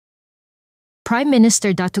Prime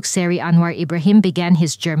Minister Datuk Seri Anwar Ibrahim began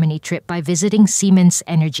his Germany trip by visiting Siemens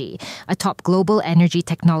Energy, a top global energy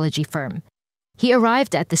technology firm. He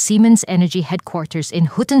arrived at the Siemens Energy headquarters in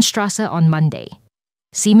Huttenstrasse on Monday.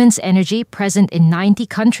 Siemens Energy, present in 90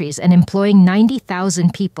 countries and employing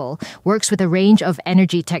 90,000 people, works with a range of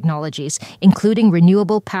energy technologies, including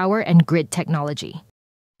renewable power and grid technology.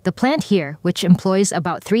 The plant here, which employs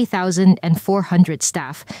about 3,400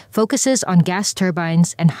 staff, focuses on gas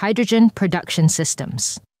turbines and hydrogen production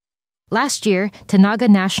systems. Last year, Tenaga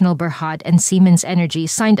Nasional Berhad and Siemens Energy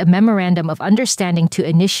signed a memorandum of understanding to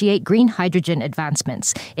initiate green hydrogen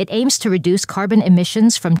advancements. It aims to reduce carbon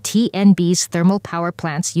emissions from TNB's thermal power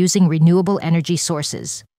plants using renewable energy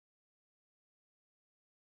sources.